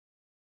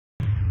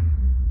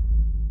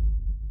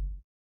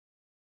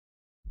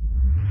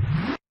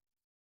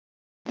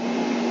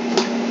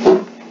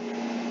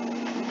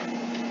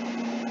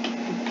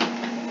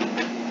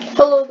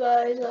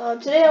guys?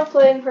 Today I'm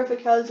playing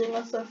Perfect Housing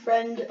with a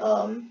friend.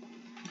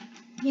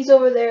 He's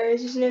over there.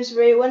 His name is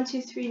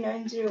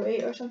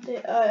ray123908 or something.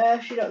 I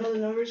actually don't know the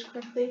numbers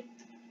correctly.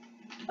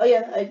 Oh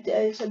yeah,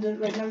 I said the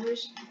right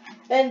numbers.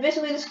 And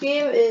basically this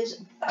game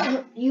is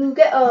you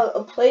get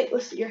a plate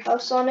with your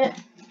house on it,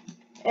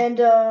 and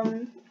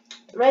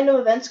random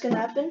events can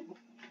happen,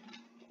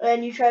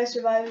 and you try to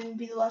survive and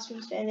be the last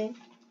one standing.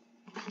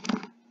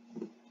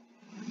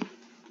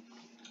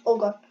 Oh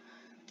god.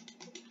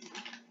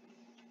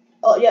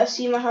 Oh yeah,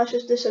 see, my house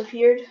just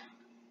disappeared.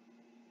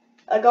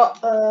 I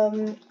got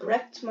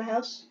wrecked my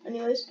house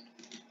anyways.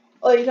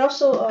 Oh, you can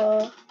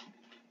also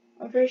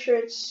I'm pretty sure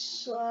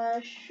it's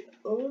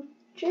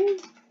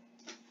 /OJ?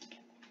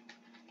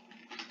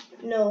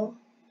 No.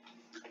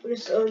 What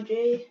is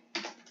OJ?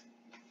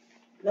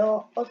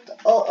 No,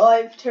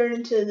 I've turned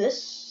into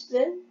this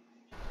then.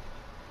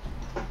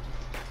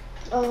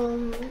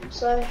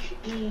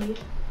 /EOJ.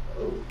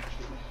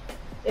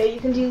 Yeah, you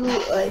can do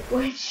like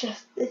where's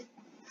just this.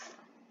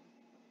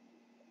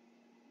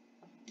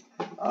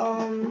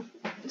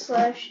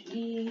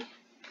 /E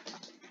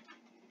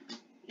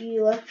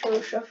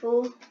electro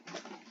shuffle.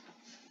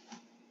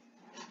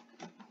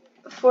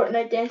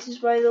 Fortnite dances,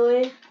 by the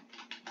way.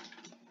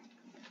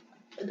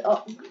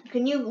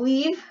 Can you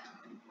leave?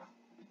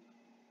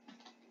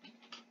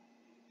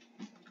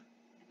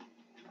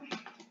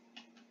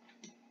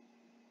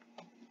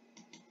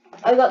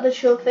 I got the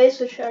chill face,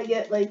 which I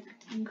get like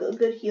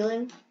good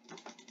healing.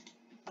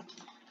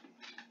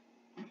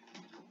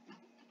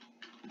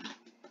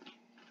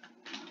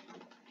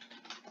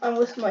 I'm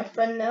with my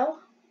friend now.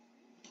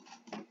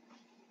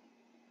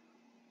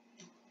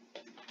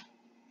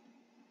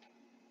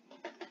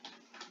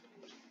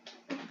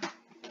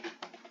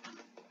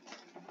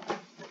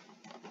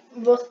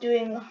 Both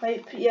doing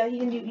hype. Yeah, you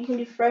can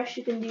do fresh,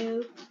 you can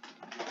do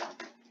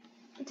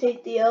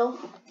take the L.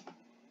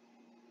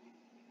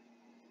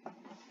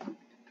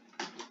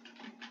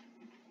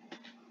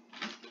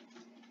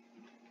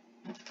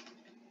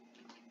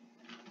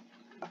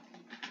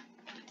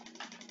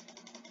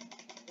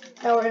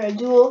 Now we're in a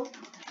duel.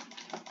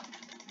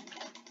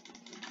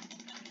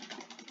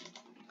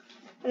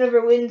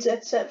 Whoever wins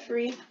gets set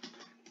free.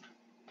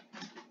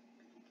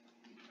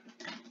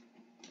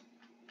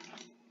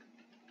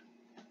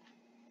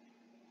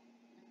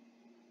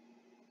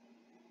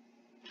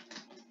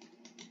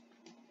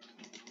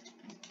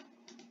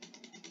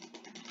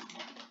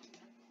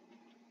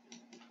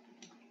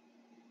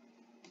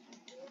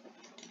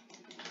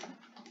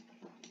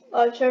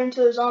 I turned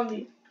into a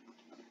zombie.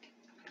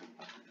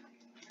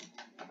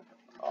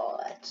 Oh,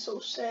 that's so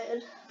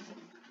sad.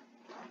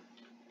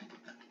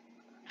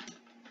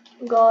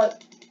 I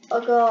got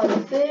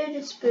a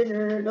fidget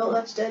spinner. No,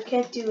 that's dead.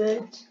 Can't do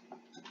it.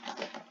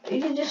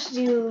 You can just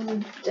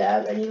do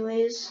dab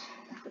anyways.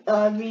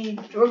 I need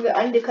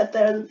to cut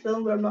that out of the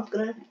film, but I'm not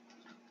gonna.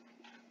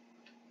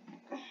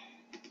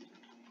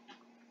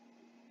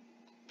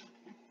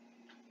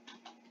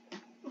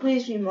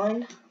 Please be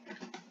mine.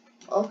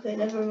 Okay,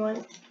 never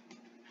mind.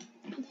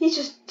 He's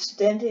just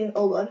standing.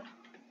 Oh god.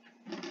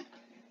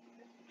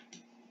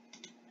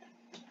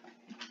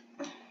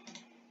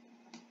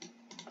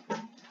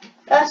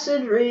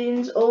 Acid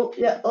rains. Oh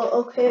yeah.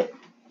 Oh, okay.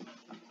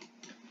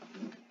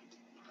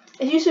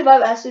 If you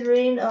survive acid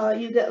rain,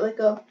 you get like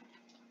a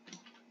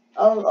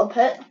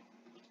pet.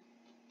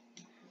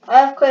 I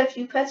have quite a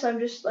few pets. I'm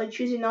just like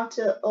choosing not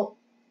to. Oh,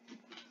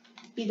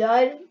 he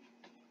died.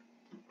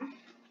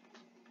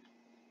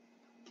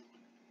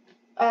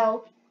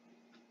 Ow.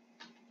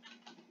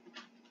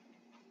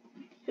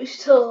 He's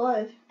still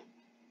alive.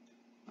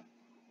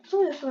 There's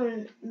only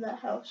someone in that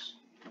house.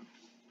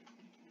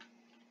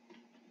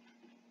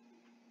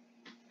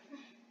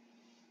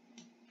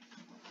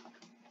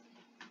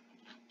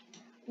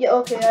 Yeah,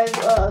 okay, I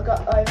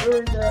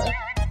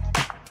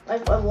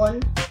won.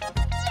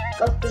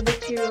 Got the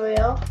victory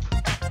royale.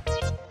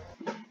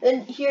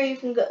 Then here you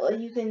can get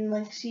you can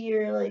like see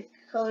your like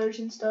colors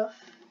and stuff.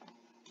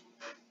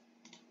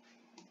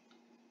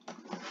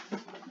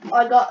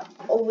 I got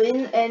a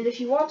win, and if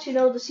you want to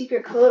know the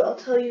secret code, I'll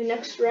tell you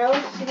next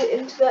round to get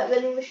into that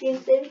vending machine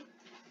thing.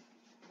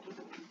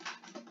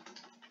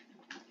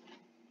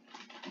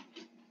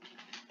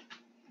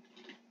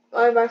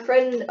 My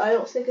friend, I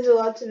don't think is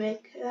allowed to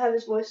have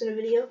his voice in a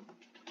video.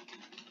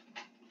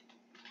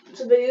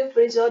 It's a big oof,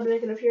 but he's allowed to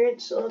make an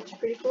appearance, so that's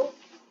pretty cool.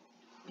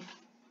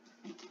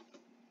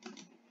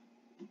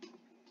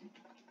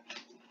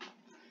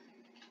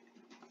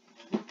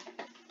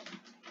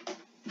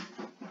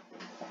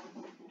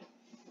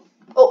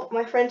 Oh,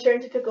 my friend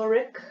turned to Pickle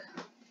Rick.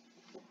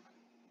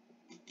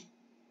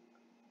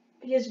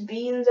 He has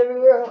beans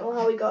everywhere. I don't know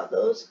how he got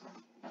those.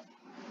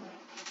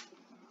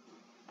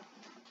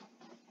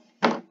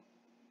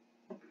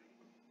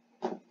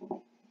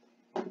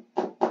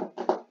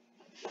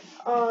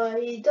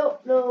 I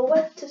don't know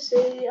what to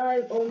say.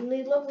 I'm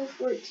only level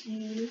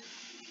 14.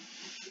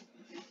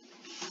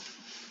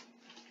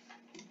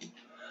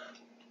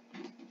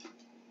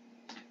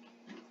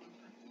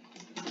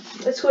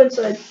 Let's go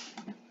inside.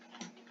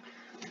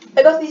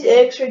 I got these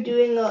eggs for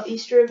doing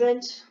Easter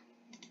event.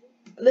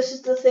 This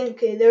is the thing.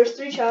 Okay, there's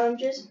 3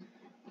 challenges.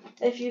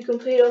 If you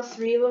complete all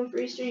 3 of them for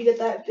Easter, you get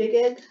that big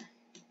egg.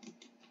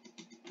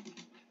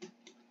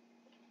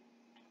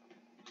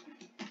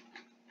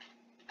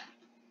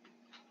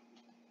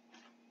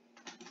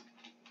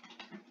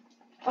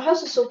 Our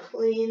house is so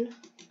plain.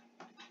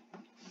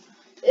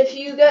 If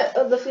you get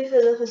the fee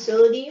for the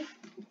facility,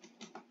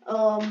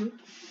 and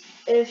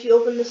if you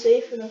open the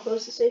safe and then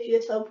close the safe, you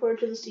get teleported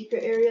to the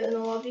secret area in the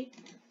lobby.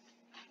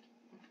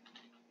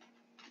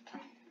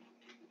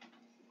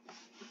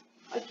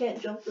 I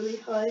can't jump really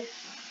high.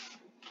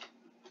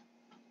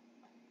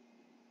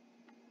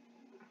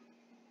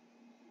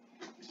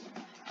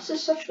 This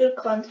is such good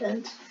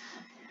content.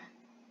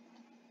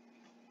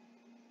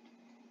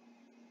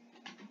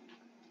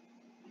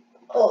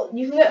 Oh,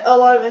 you can get a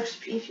lot of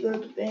XP if you go to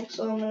the bank,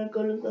 so I'm gonna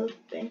go to the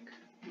bank.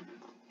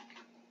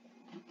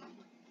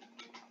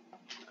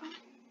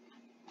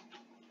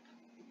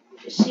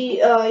 See,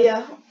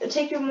 yeah,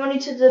 take your money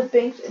to the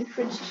bank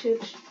entrance too.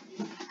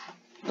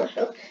 What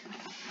the heck?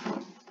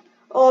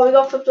 Oh, we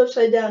got flipped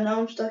upside down, now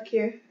I'm stuck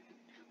here.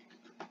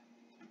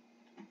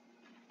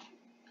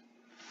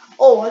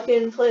 Oh, I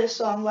can play a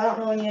song, but I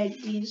don't know any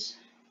IDs.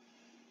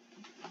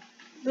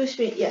 Boost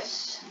me,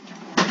 yes.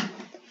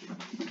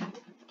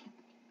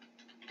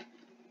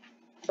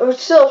 Oh,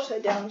 it's still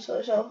upside down,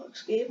 so I'll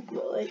escape,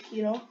 but like,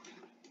 you know.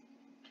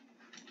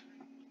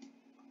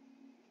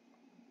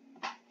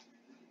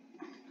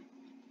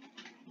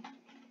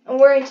 I'm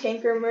wearing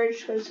tanker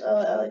merch because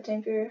I like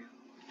tanker,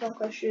 no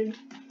question.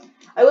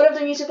 I would have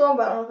the music on,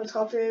 but I don't know if it's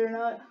copyrighted or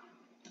not.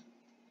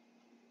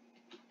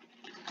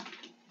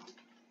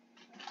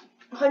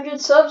 100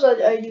 subs,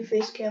 I do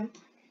face cam.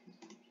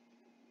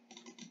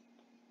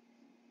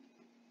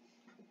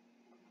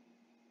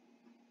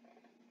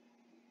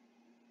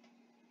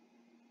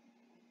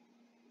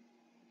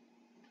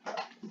 A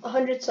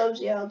 100 subs,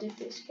 yeah, I'll do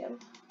face cam.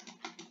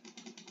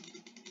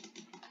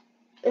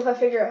 If I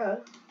figure out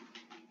how.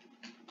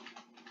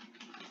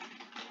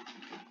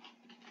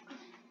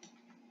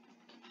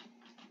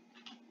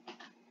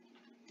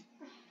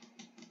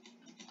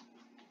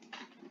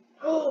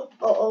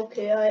 Oh,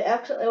 okay, I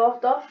accidentally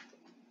walked off.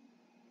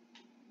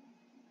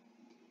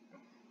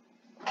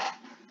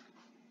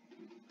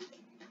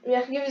 Yeah,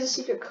 I can give you the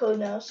secret code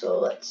now, so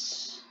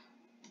let's...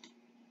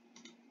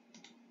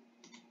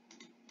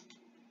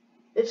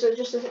 It's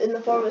just in the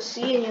form of a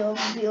C and you'll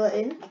be let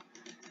in.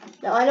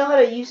 Now I know how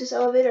to use this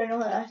elevator, I know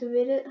how to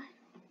activate it.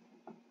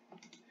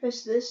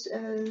 Press this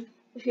and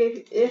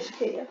okay,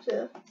 you have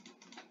to...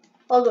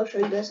 I'll go show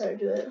you guys how to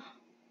do it.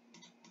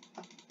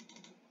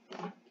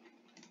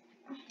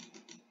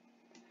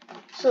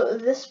 So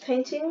this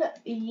painting,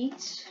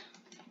 yeet,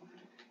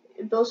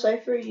 Bill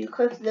Cipher, you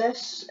click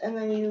this and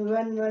then you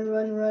run.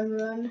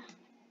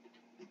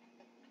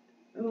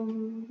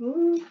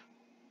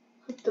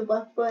 Click the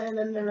black button and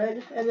then the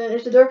red, and then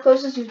if the door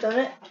closes, you've done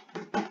it.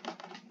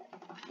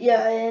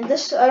 Yeah, and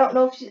this I don't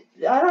know if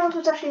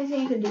it's actually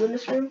anything you can do in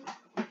this room.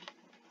 I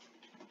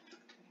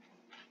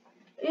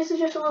guess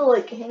it's just a little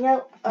like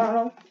hangout. I don't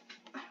know.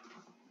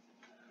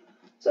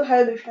 So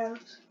hi there,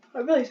 shadows.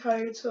 I'm really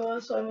tired,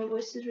 so my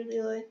voice is really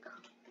like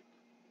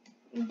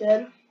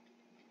dead.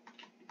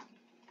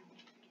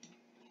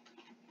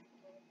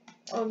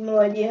 I have no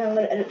idea how I'm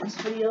gonna edit this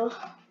video.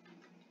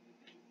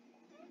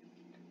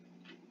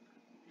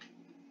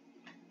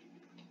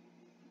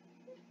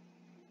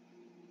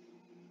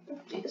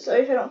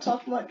 Sorry if I don't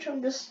talk much,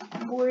 I'm just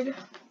bored.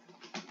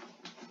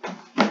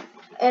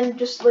 And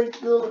just like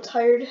a little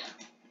tired.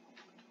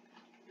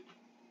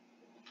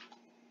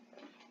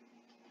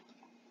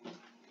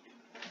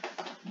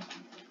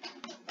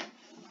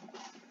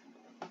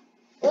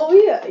 Oh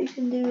yeah, you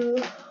can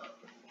do...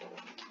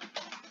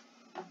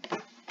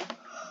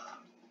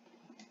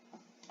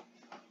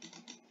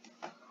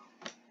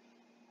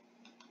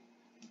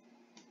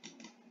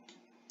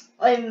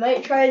 I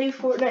might try to do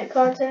Fortnite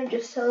content,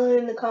 just tell me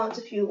in the comments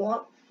if you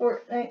want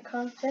Fortnite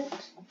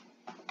content.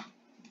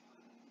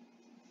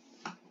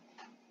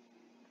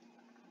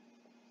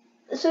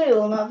 This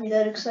video will not be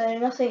that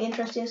exciting, nothing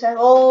interesting is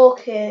happening. Oh,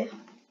 okay.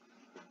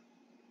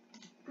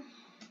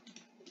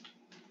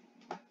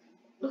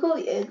 Look at all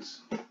the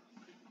eggs.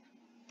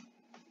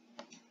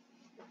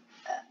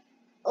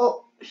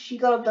 Oh, she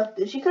got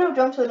abducted. She could have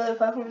jumped to another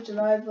platform and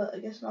survived, but I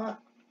guess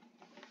not.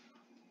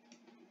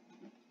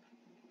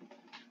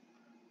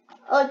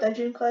 I like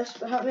Dungeon Quest,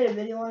 but I haven't made a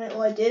video on it.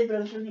 Well, I did, but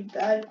it was really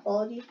bad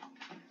quality.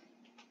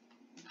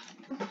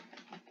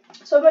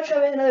 So I'm gonna try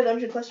to make another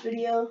Dungeon Quest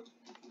video.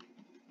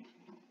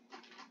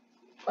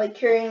 Like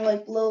carrying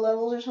like low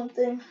levels or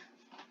something.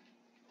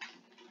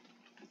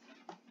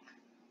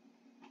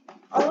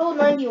 I'm level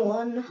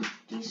 91,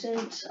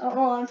 decent. I don't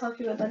know why I'm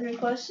talking about Dungeon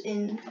Quest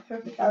in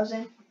Perfect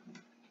Housing.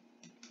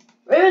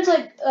 Raven's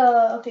like,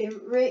 okay,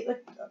 Ray,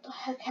 what the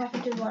heck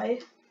happened to my...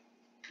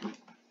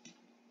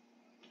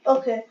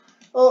 Okay,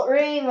 well,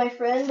 Ray, my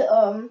friend,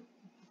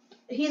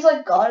 he's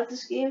like god at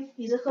this game.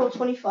 He's like level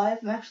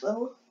 25, max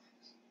level.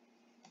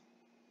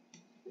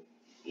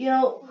 You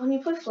know, when you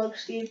play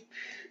Flugscape,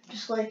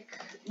 Just like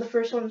the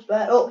first one was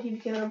bad. Oh, he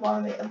became an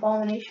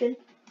abomination.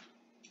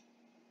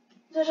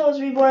 The second one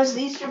was reborn as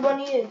the Easter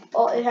Bunny.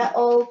 It had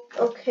all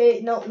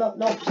okay. No,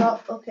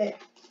 stop. Okay.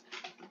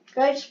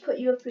 Can I just put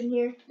you up in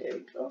here? There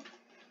we go.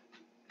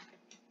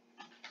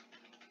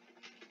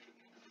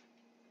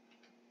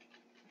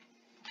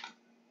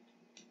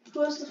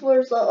 Who has the floor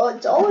is lava? Oh,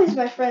 it's always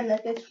my friend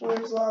that gets floor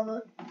is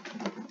lava.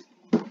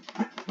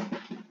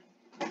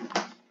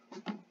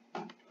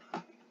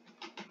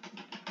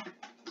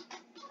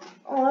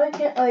 Oh, why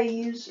can't I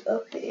use?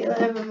 Okay,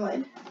 never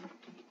mind.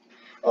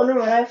 Oh, never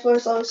mind. I have floor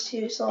is lava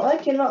too, so I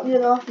cannot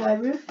get off my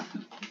roof.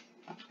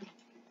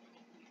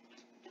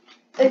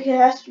 Okay, it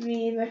has to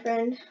be my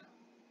friend.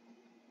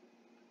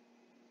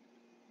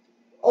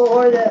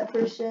 Oh, or that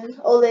person.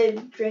 Oh, they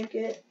drink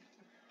it.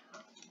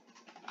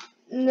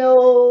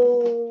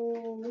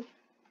 No.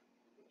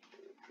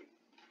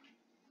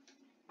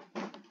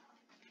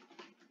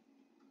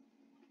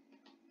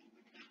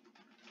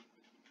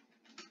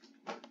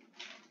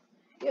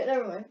 Yeah,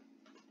 never mind.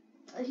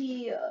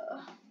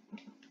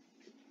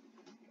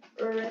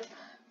 Rip.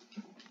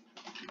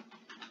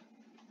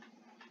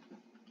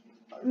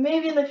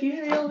 Maybe in the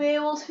future you'll be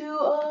able to,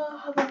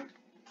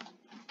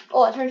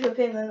 oh, I turned to a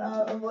penguin,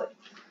 what?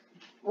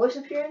 Voice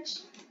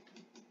appearance?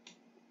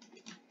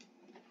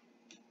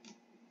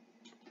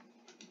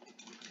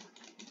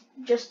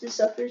 Justice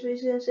suffers, what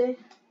he's gonna say.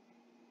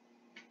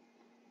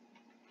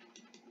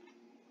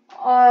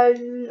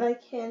 I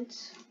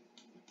can't.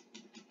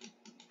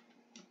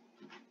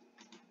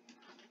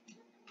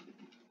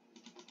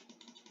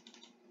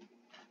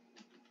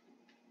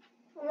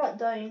 I'm not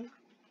dying.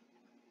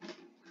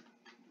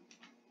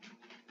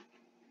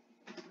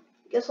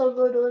 Guess I'll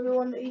go deliver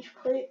one to each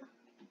plate.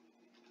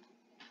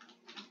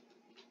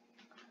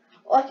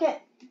 Oh, I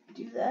can't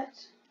do that.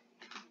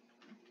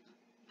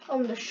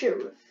 I'm the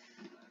sheriff.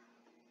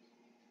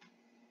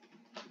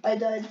 I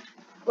died.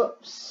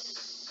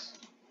 Whoops.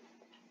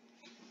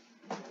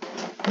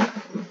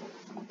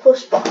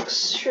 Post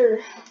box, sure.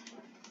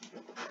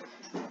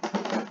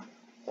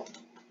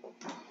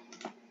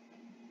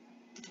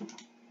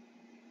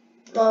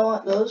 No, I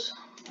want those.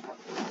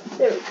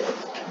 There we go.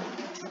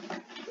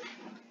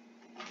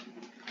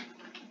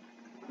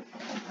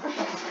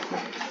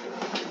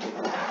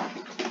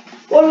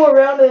 One more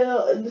round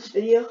in this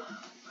video.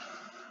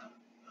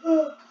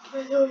 I'm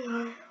so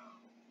tired.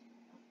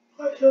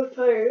 I'm so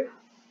tired.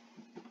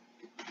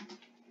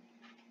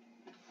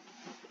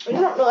 I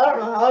don't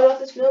know how I got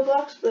this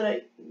mailbox, but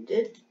I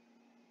did.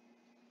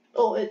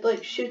 Oh, it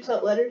like shoots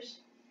out letters.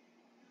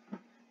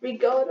 We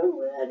got a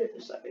letter.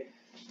 Sorry.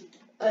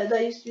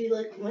 That used to be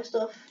like my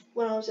stuff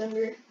when I was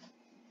younger.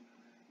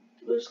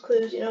 Blue's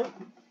Clues, you know.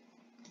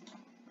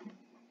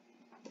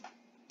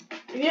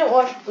 If you didn't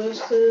watch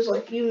Blue's Clues,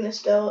 like you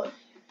missed out.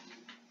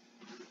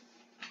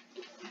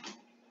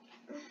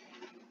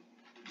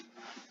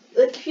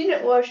 Like if you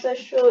didn't watch that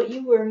show,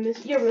 you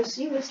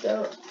missed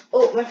out.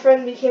 Oh, my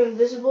friend became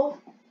invisible.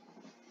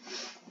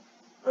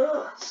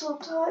 Ugh, so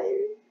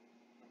tired.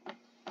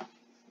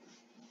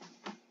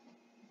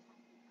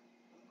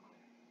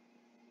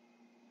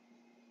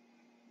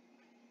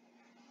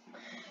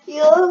 He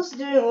loves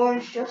doing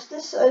orange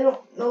justice. I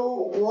don't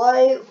know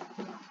why.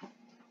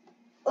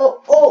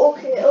 Oh,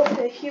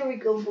 okay, here we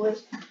go,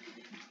 boys.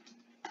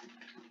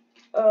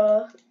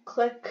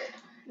 Click.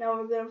 Now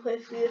we're gonna play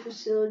Flee the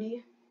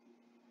Facility.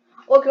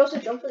 Oh, I can also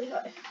jump really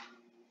high.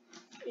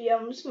 Yeah,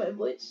 I'm just my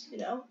voice, you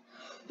know.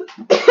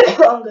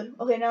 I'm good.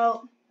 Okay,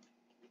 now.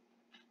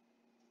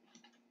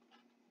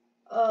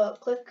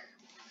 Click.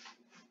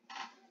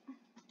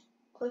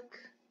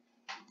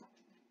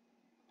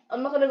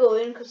 I'm not gonna go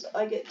in because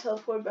I get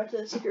teleported back to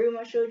the secret room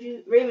I showed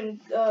you.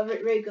 Raymond,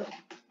 Ray, go.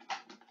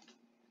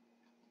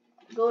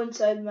 Go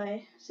inside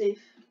my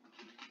safe.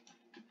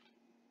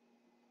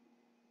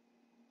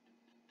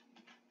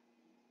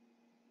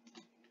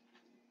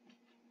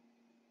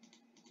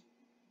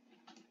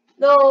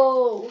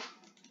 No!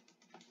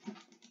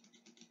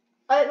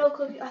 I didn't know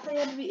click. I thought you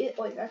had to be it.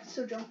 Wait, I can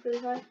still jump really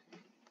high.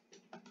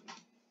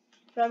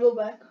 Can I go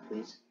back,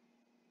 please?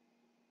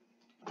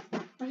 I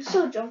can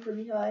still jump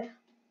really high.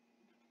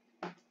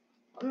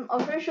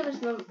 I'm pretty sure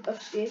there's no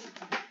escape.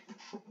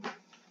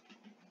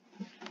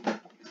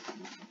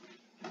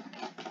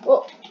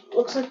 Well,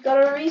 looks like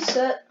got a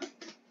reset.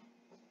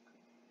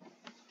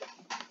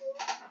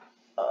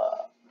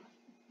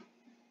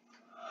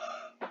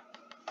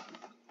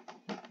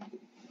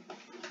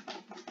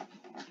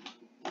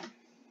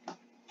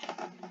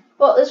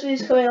 Well, this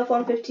video's coming up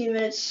on 15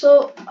 minutes,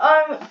 so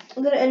I'm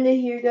gonna end it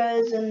here,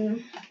 guys,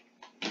 and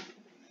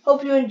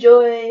hope you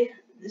enjoy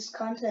this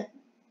content.